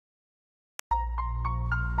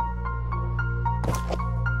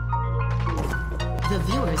The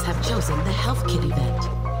viewers have chosen the Health Kit event.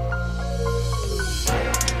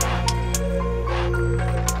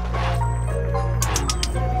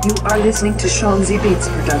 You are listening to Sean Z Beats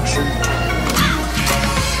production.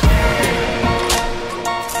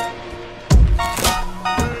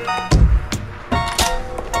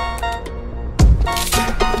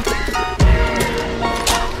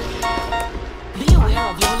 Be aware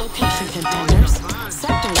of your location, contenders.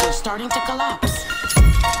 Sectors are starting to collapse.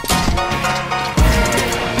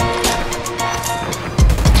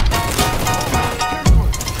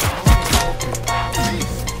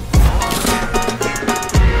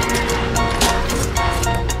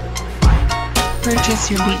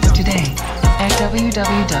 Purchase your beats today at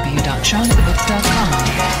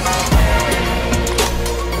www.seanthebooks.com.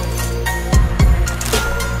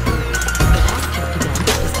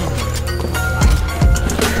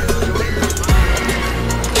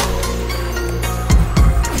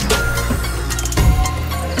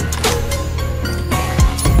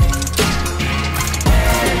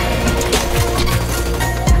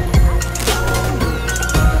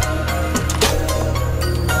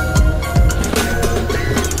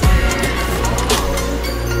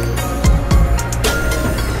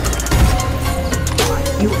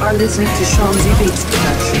 You are listening to Sean Z Beats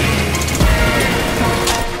production.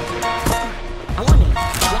 Warning,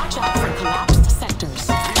 watch out for collapsed sectors.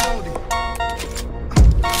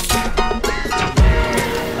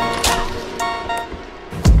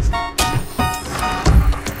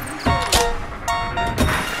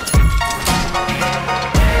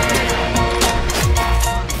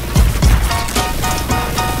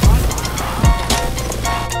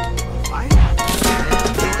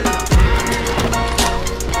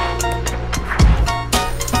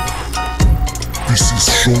 This is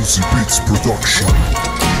Sean Z Beats production.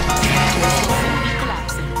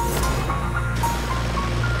 Collapsing.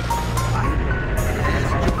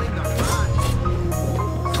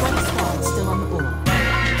 20 squads still on the board.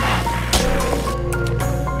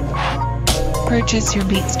 Purchase your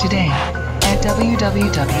beats today at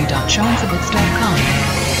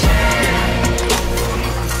www.seanthebooks.com.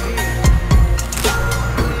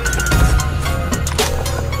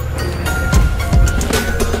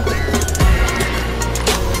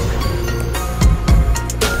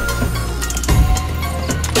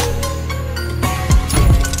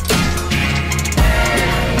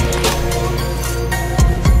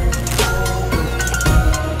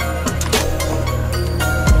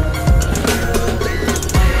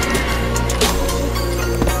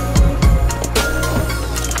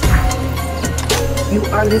 You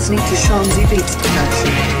are listening to Sean Z Beats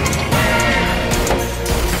production.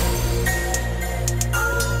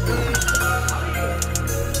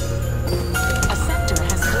 A sector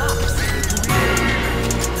has collapsed.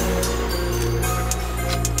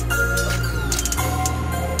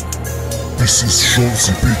 This is Sean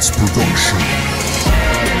Z Beats production.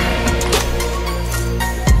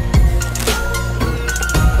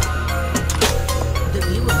 The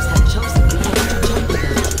viewers have chosen the extra jump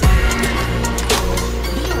event.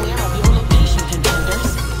 Be aware of your location,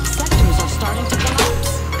 contenders. Sectors are starting to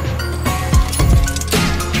collapse.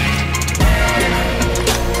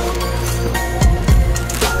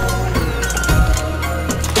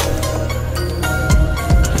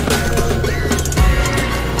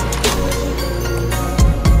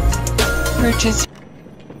 Purchase